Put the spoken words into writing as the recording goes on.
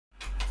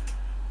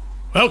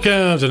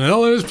Welcome to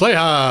Nolan's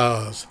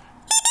Playhouse.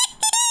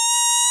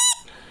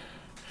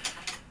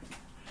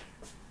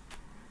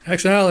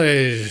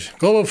 Acknowledge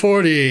Global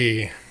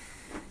 40.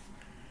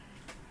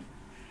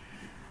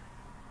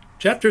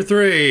 Chapter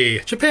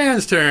 3,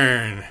 Japan's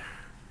turn.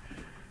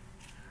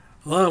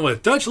 Along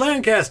with Dutch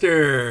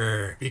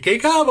Lancaster,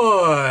 BK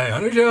Cowboy,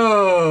 Hunter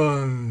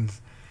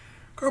Jones,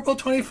 Corporal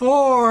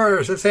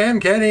 24,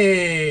 Sam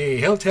Kenny,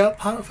 Hilltop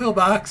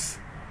Pillbox,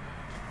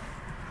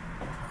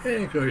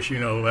 and of course you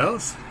know who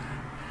else.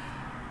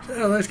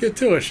 So let's get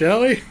to it,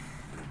 shall we?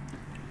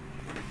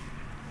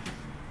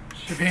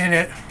 Japan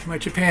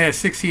at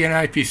 60 in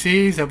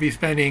IPCs. I'll be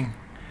spending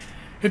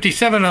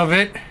 57 of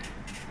it.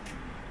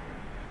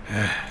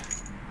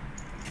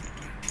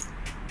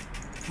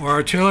 4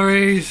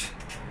 artilleries,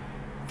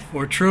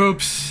 4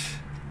 troops,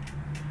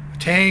 a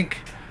tank,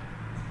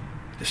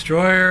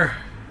 destroyer,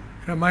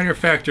 and a miner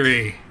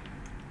factory.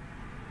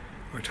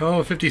 For a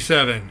total of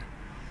 57.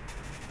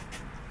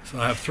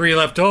 So I have 3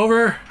 left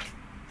over.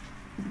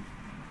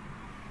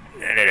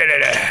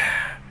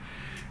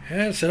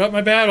 And set up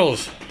my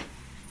battles.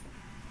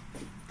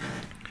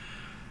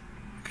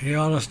 Okay,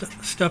 all the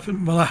stuff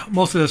in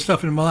most of the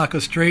stuff in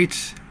Malacca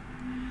Straits.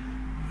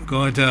 I'm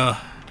going to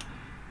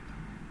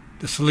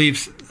the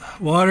Salif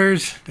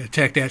waters to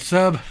attack that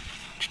sub.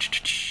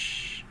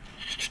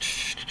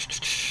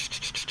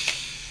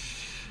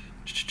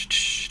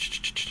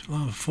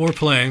 4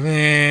 planes.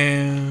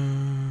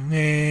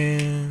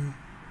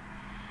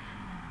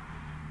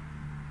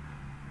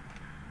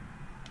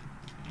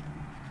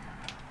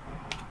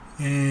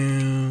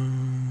 And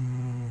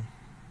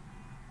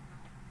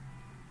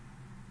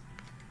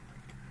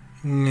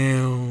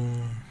no.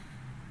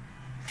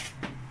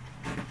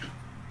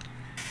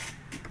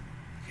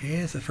 Okay,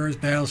 it's the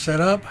first battle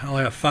set up. I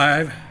only have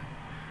 5.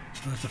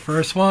 So that's the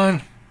first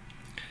one.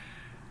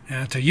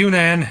 Now to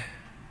Yunnan.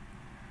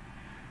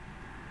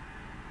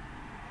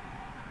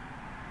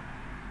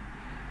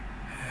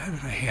 How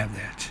did I have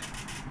that?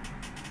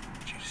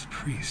 Jesus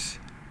Priest.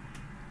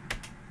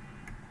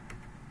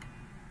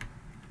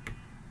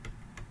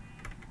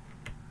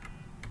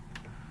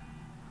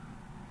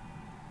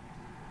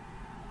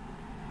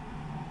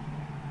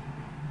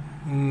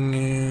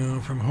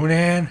 From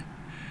Hunan,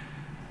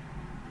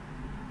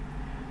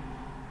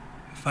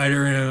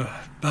 fighter in a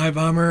dive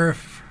bomber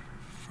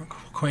from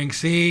Quang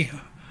Si,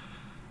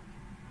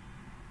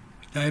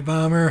 dive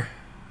bomber,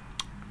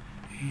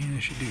 and I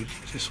should do it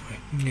this way.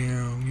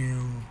 No,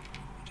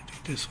 do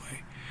it this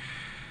way.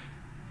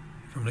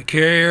 From the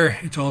carrier,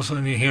 it's also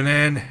in the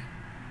Hunan.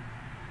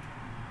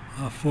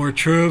 4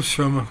 troops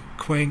from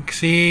Quang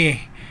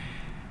Si,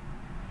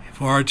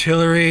 4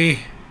 artillery,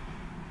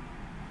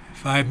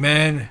 5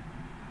 men.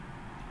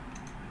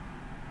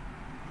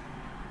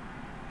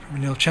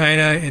 From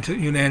China into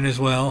Yunnan as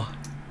well.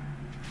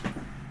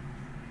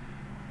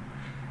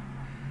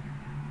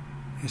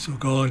 This will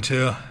go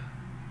into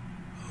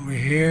over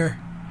here.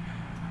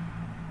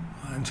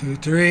 1, 2,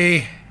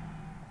 3.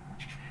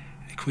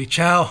 Kui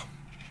Chao.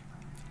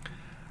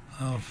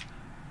 Of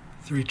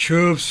 3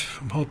 troops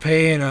from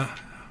Hopei and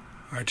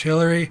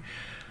artillery,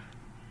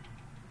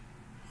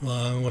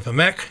 along with a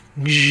mech.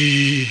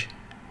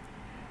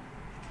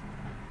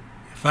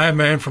 5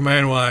 men from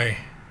NY.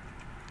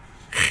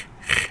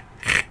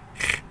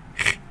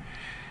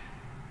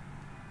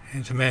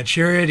 Into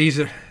Manchuria.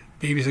 These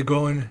babies are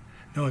going.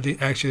 No,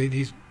 actually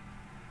these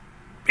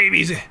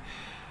babies.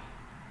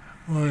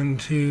 1,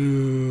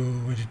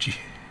 2,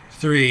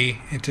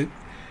 3 into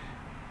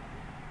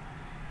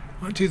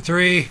 1, 2,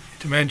 3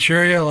 to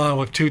Manchuria, along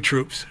with 2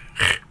 troops.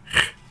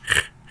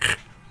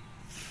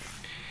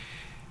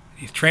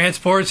 These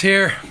transports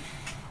here.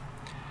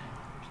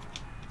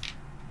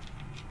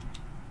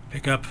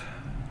 Pick up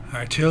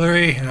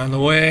artillery, and on the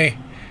way,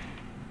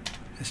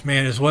 this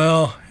man as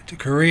well into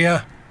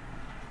Korea.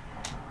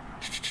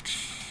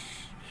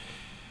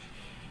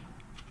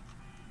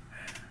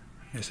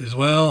 This as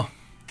well.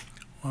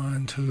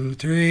 1, 2,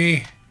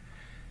 3.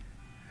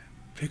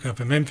 Pick up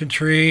an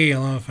infantry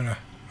along with an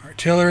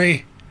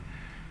artillery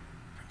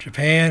from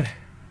Japan.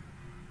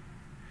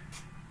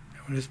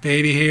 And with this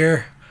baby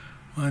here.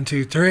 1,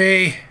 2,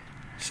 3.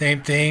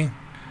 Same thing.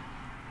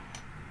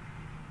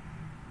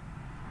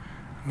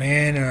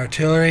 Man and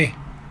artillery.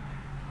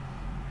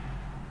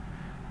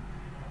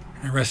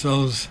 And the rest of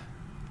those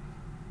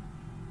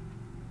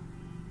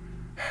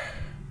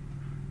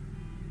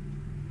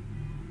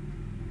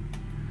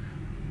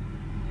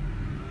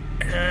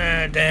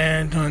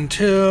Dan done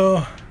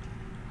 2.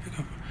 Pick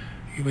up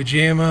Iwo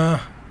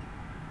Jima.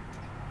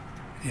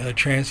 The other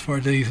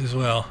transport these as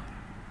well.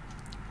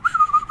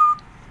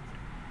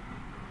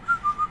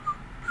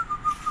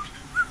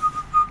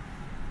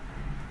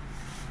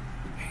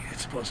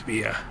 It's supposed to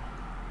be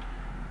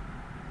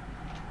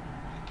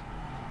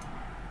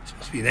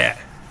that.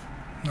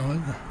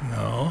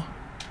 No,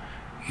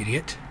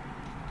 idiot.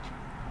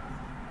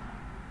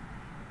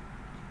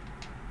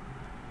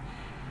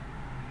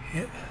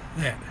 Hit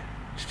that.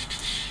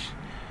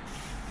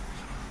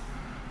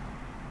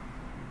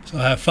 So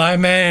I have 5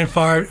 men and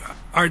 5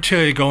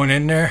 artillery going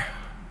in there.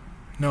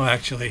 No,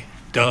 actually.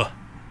 Duh.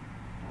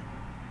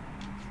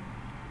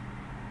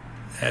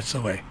 That's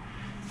the way.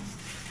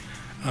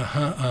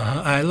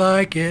 I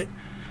like it.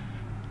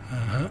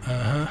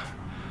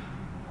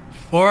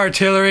 4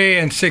 artillery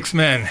and 6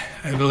 men,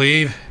 I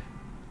believe.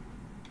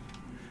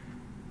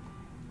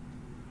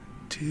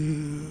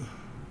 2,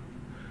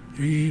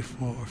 3,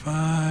 4,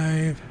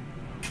 5.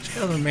 Where's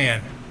the other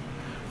man?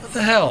 What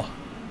the hell?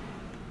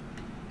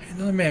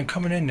 Another man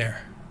coming in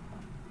there.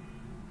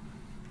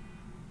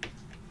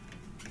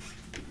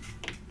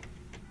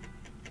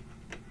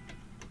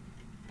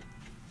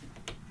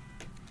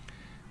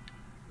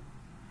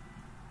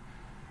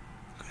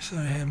 Guess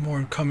I had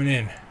more coming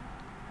in.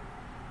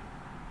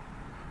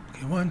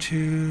 Okay, 1,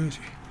 2,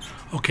 3.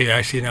 Okay,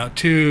 I see now.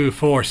 2,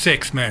 4,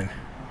 6 men.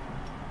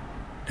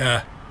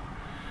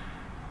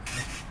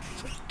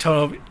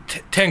 Total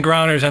 10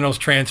 grounders on those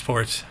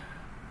transports.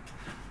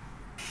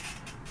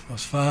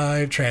 Those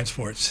 5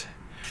 transports.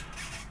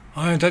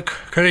 On to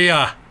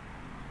Korea.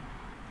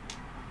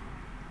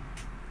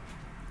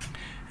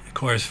 Of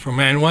course, from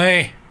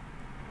Manway.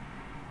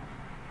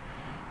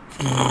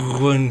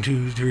 1,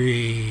 2,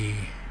 3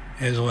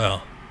 as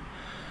well.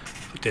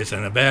 Put this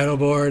on the battle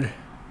board.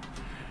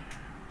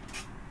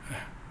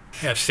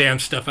 Have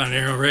Sam's stuff on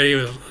there already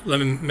with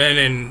 11 men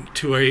and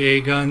 2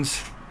 AA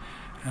guns.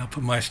 I'll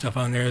put my stuff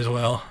on there as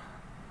well.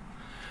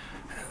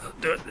 I'll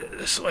do it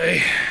this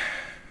way.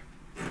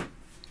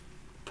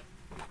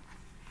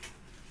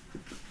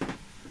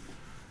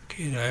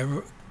 Okay,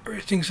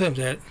 everything's up.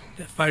 That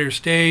fighter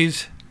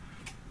stays.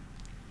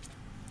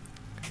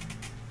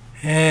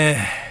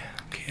 And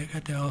okay, I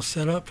got that all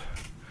set up.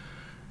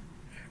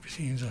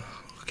 Everything's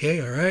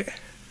okay. All right.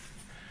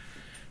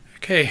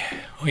 Okay.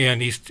 Oh yeah,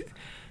 and these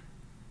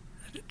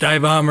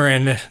dive bomber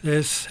and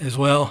this as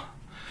well.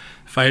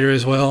 Fighter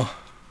as well.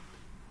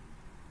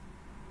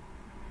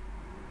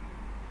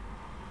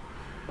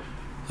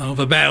 Of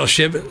a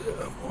battleship,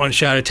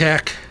 one-shot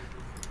attack.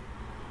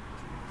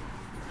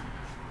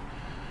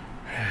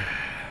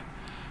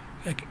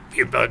 I could be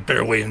about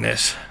better weight than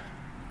this.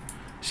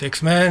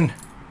 6 men.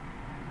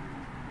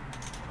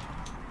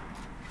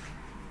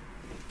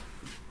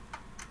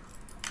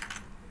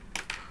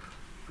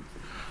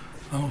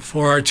 Oh,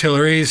 4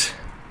 artilleries.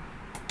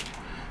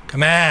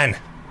 Come on.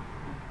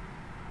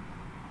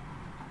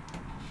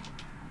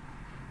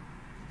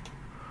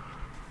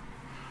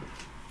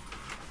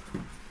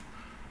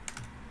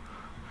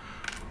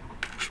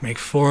 Make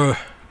 4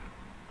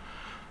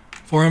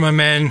 of my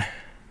men.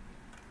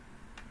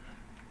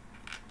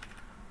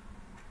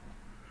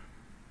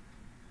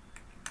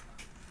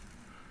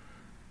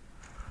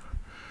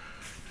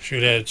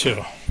 Shoot at it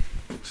too.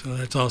 So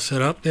that's all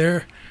set up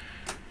there.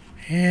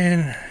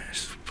 And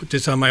just put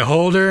this on my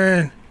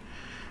holder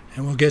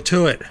and we'll get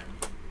to it.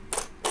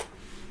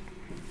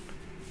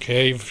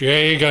 Okay, for your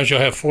AA guns, you'll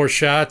have 4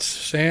 shots,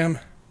 Sam.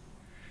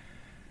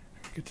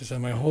 Get this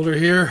on my holder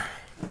here.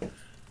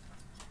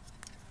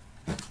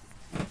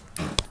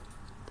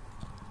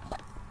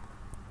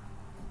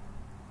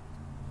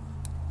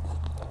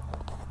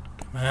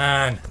 Come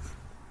on.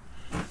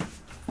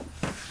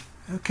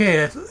 Okay,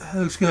 that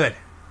looks good.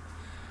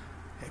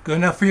 Good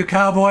enough for you,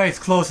 cowboy? It's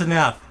close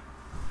enough.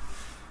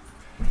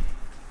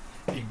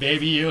 Big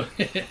baby, you.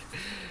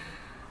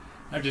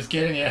 I'm just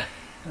kidding you.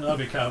 I love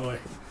you, cowboy.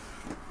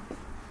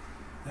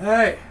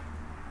 Alright.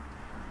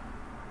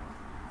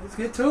 Let's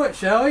get to it,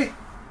 shall we?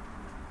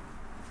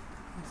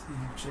 Let's see,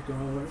 check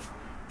over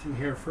everything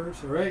here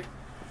first, alright?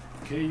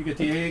 Okay, you get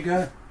the AA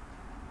gun.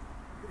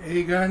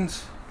 AA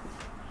guns.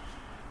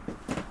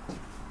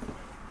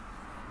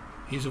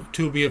 These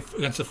 2 will be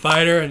against the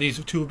fighter, and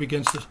these 2 will be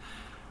against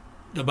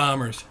the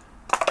bombers.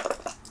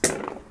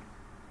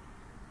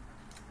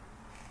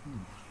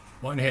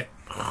 1 hit.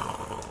 So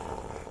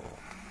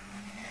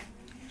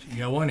you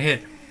got 1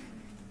 hit.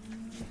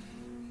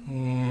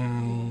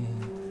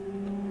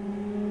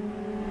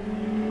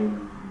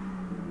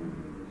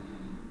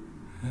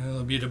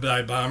 That'll be the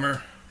dive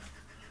bomber.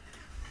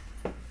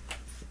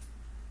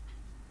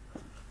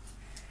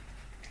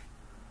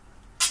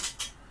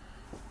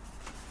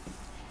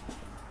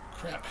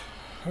 Crap.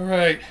 All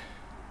right.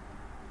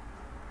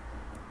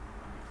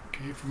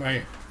 Okay, for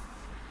my...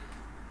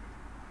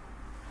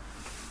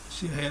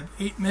 See, I have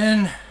 8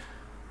 men.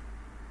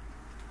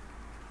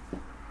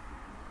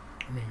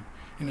 I mean,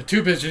 in the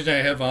 2 positions I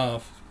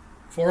have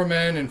 4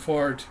 men and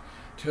 4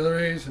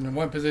 artilleries, and in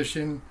 1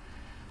 position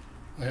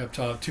I have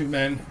 2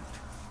 men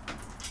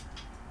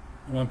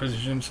in 1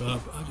 position, so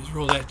I'll just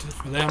roll that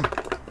for them.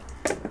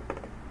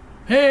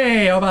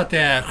 Hey, how about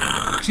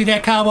that? See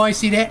that, cowboy?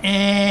 See that?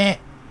 That's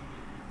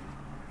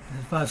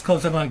about as close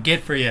as I'm gonna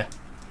get for you.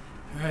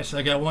 Alright, so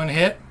I got 1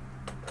 hit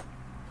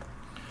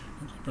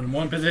from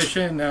 1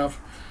 position. Now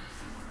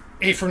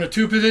 8 from the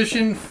 2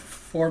 position,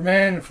 4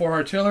 men, 4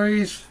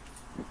 artilleries.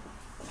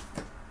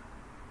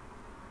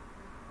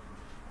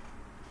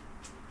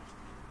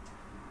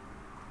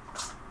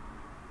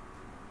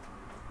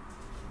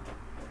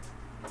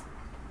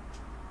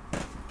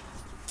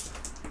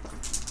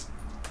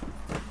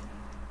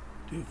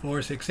 Two,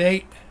 4, 6,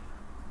 8.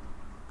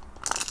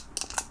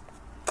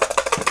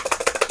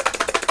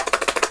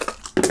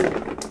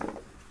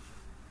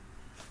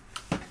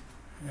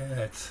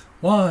 hits.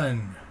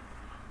 1,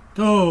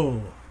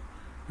 2,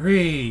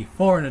 3,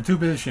 4 in the 2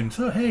 position.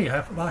 So hey,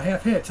 about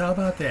half hits. How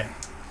about that?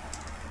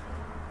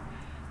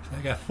 So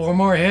I got 4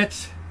 more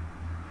hits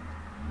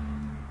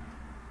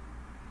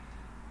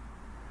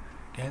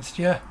against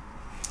you.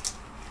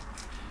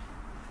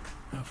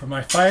 Now for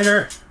my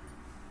fighter.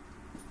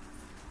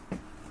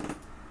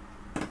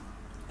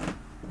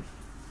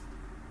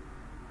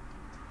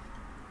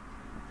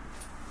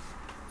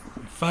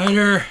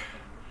 Fighter,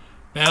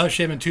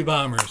 battleship, and 2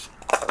 bombers.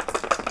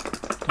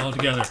 All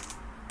together.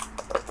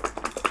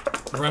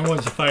 The round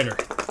one's the fighter.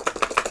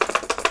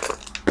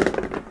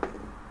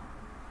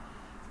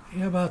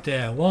 How about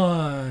that?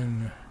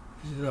 1.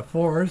 These are the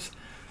 4s.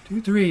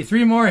 2, 3.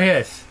 3 more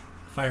hits.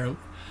 Fire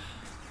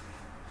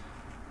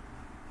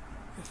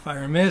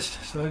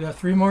missed, so I got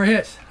 3 more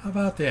hits. How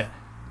about that?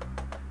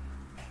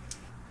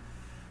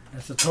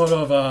 That's a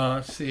total of,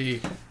 let's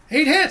see,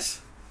 8 hits.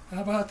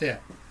 How about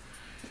that?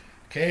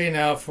 Okay,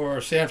 now for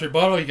Sam's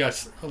rebuttal, you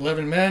got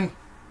 11 men.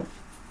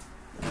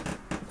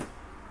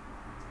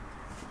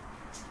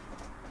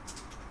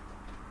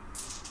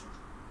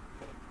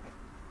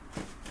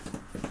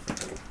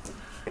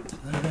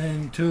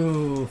 Eleven,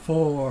 2,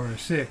 4,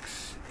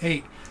 6,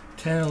 8,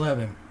 10,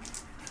 11.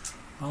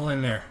 All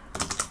in there.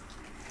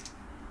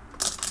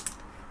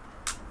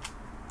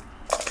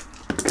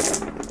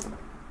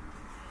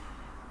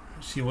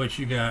 Let's see what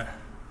you got.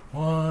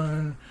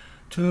 1,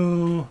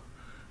 2,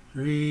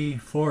 3,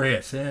 4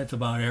 hits. That's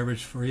about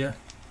average for you.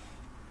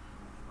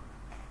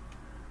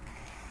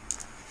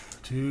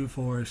 2,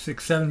 4,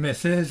 6, 7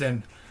 misses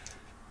and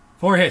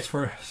 4 hits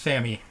for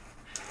Sammy.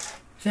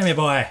 Sammy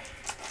boy.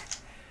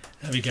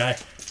 Love you, guy.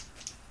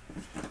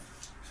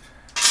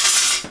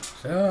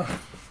 So,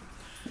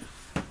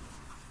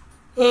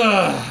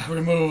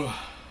 remove,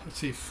 let's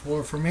see,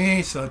 4 for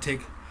me. So I'll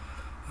take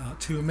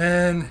 2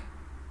 men.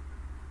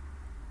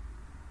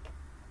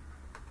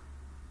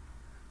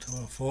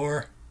 Total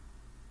 4.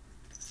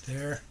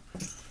 There.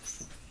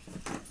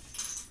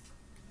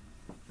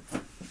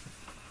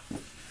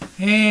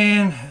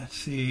 And let's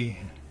see,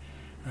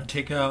 I'll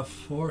take out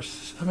 4,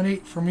 7,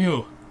 8 from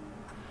you.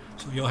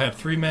 So you'll have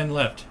 3 men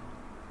left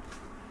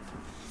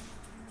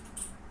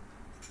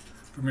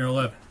from your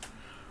 11.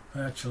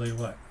 Actually,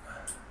 what?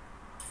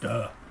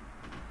 Duh.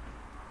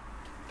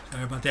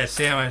 Sorry about that,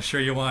 Sam. I'm sure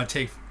you want to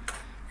take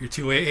your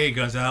 2 AA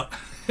guns out.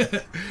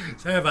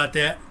 Sorry about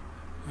that.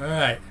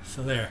 Alright,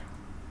 so there.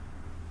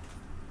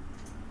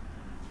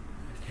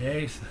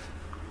 Okay, so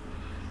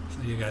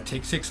you gotta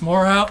take 6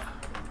 more out.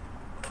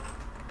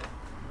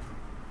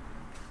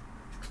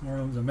 6 more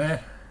of them a man.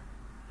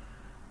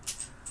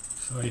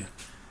 So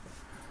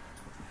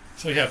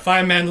you have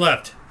 5 men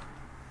left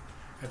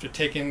after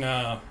taking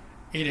 8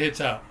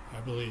 hits out, I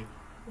believe.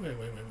 Wait.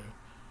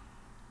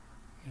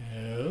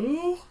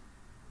 No.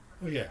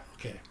 Oh yeah.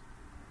 Okay.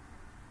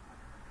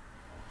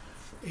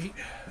 8.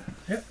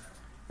 Yep.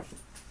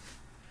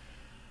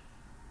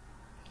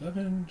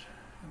 11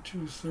 and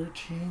 2 is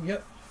 13.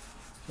 Yep.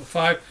 So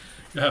 5.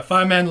 You have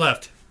 5 men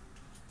left.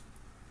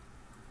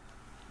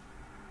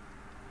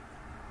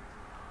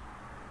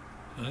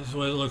 So this is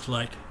what it looks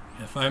like.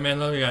 You have 5 men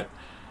left. I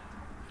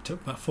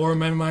took about 4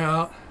 men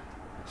out.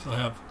 So I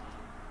have,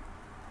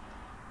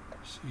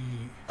 let's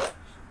see,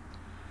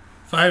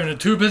 5 in the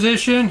 2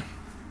 position.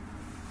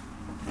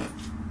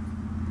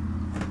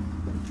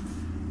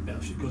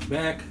 Battleship goes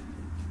back.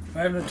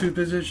 5 in the 2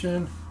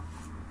 position.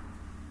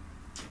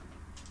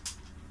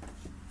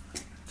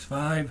 It's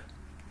 5.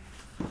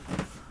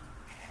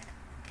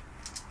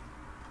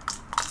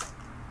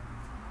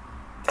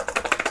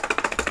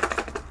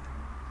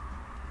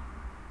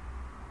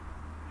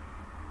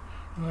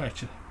 Alright,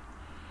 2,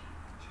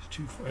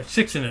 4,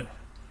 6 in it.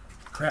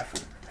 Crap,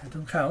 that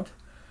don't count.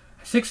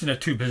 6 in a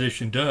 2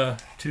 position, duh.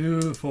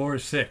 2, 4,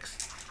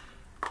 6.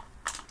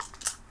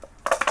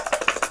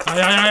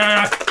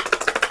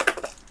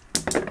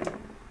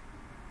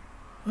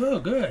 Oh,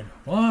 good.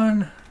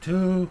 1,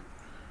 2,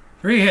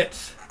 3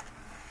 hits.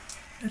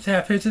 That's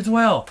half hits as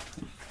well.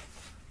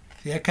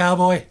 See that,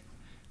 cowboy?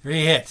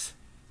 3 hits.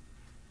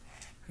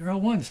 They're all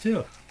 1s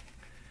too.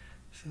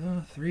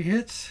 So 3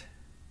 hits.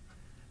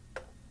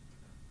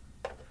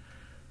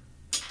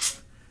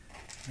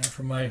 Now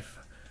for my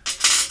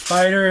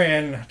fighter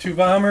and 2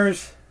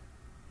 bombers.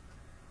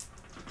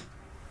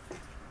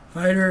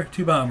 Fighter,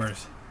 2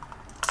 bombers.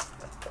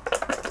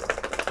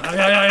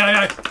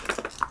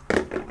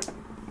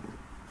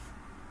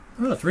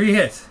 Oh, 3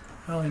 hits.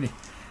 I only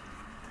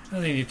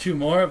need 2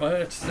 more,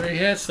 but it's 3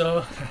 hits,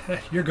 so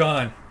you're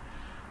gone.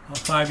 All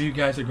 5 of you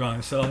guys are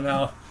gone. So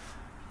now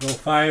go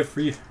 5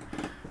 for your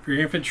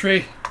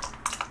infantry.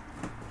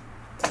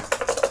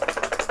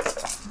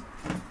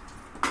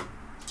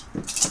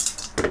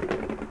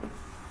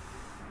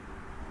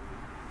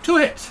 Two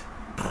hits.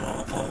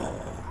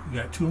 You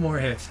got 2 more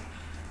hits.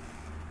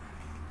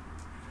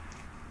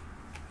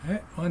 All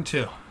right, 1,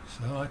 2.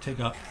 So I take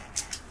up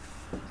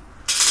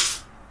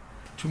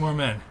 2 more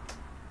men.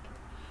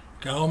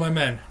 Got all my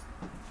men.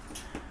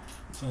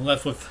 So I'm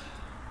left with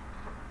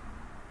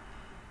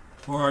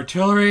 4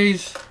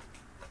 artilleries,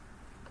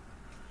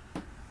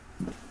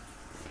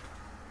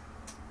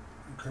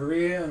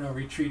 Korea, and I'll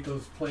retreat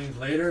those planes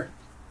later.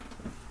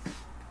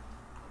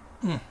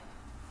 Didn't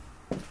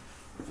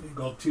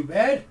go too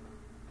bad,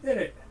 did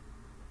it?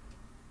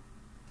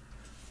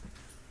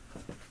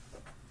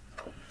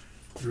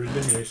 Threw it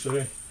in there,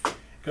 so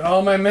got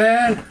all my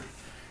men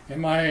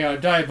and my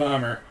dive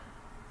bomber.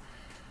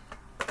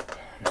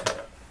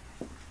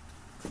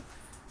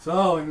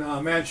 So in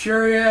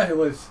Manchuria, it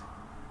was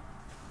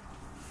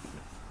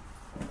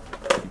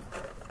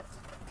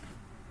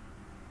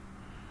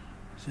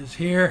this is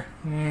here,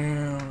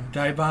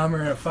 dive bomber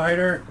and a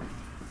fighter,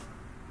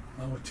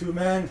 with 2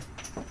 men.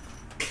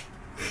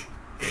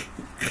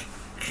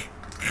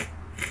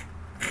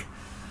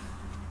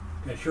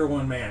 Yeah, sure,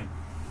 1 man.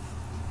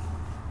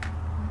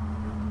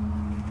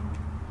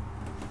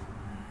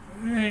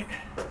 All right.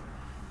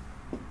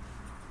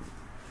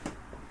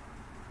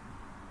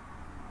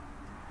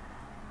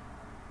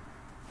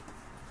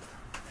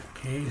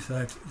 Okay, so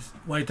that's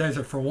white dice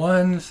are for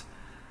 1s,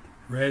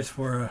 red's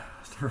for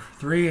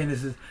 3, and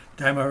this is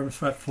diamond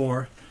spot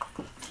 4.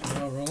 So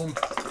I'll roll them.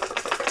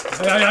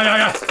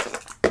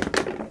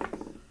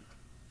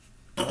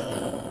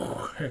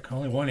 Oh, heck,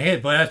 only 1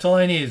 hit, but that's all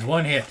I need is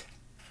 1 hit.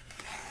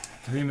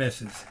 3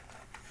 misses.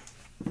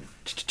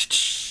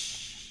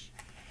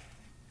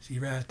 See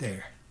right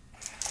there.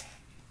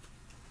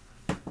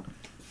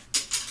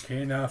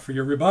 Okay, now for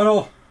your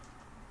rebuttal.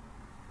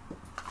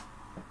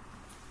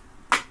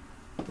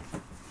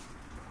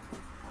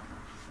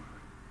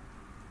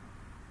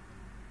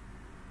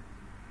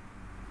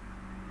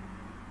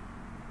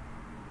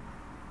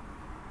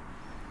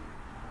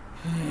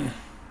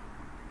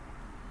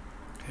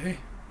 Okay.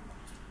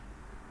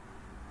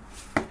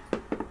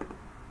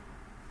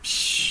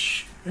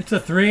 It's a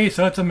 3,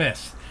 so it's a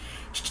miss.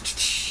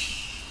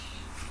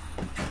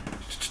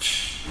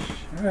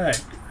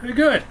 Alright, very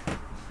good.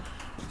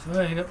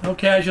 So you got no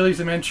casualties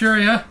in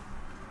Manchuria.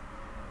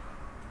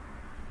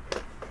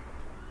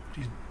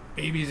 These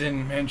babies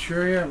in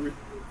Manchuria,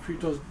 treat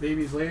those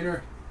babies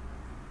later.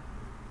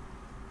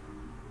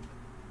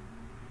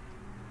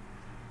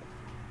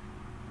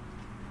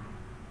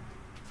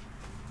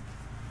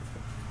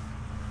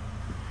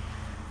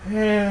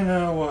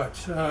 And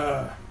what?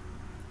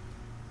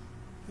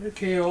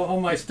 Okay, all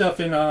my stuff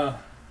in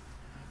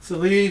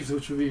sleeves,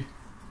 which would be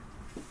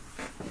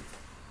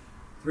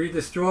 3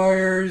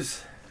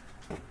 destroyers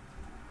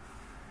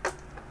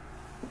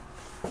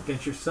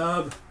against your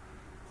sub,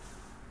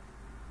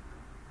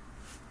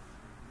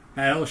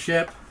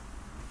 battleship,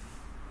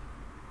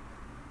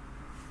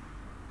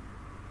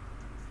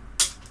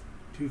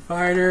 2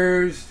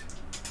 fighters,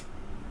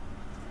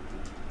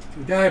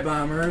 2 dive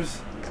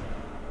bombers,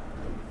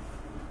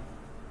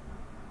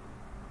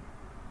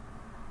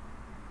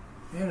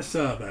 and a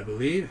sub, I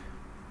believe.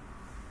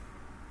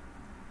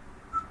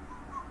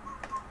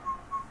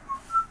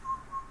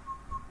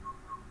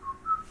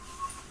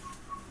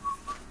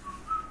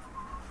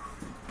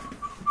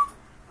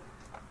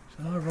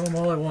 So I'll roll them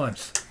all at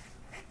once.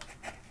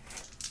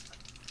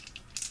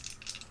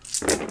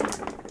 Okay,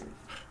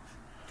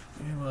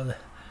 well,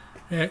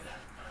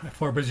 my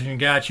 4 position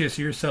got you,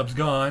 so your sub's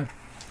gone.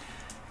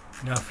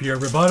 Now for your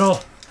rebuttal.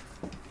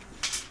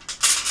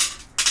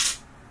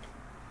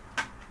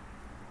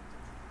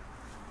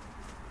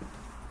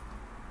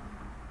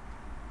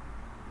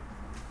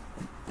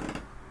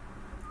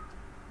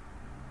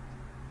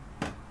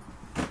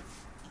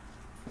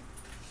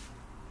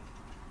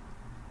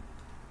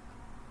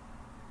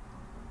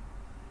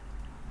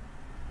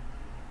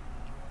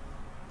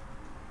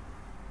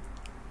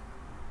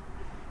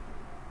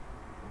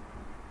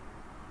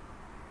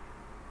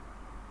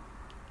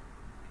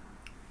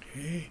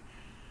 Okay.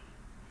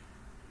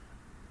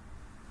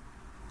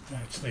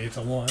 Actually, it's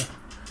a 1. So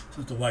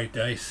it's the white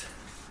dice.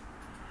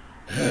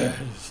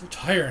 It's so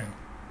tiring.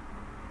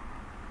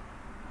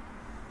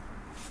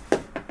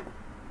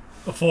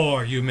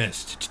 Before you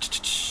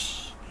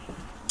missed.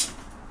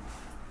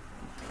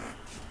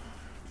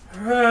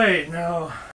 Alright, now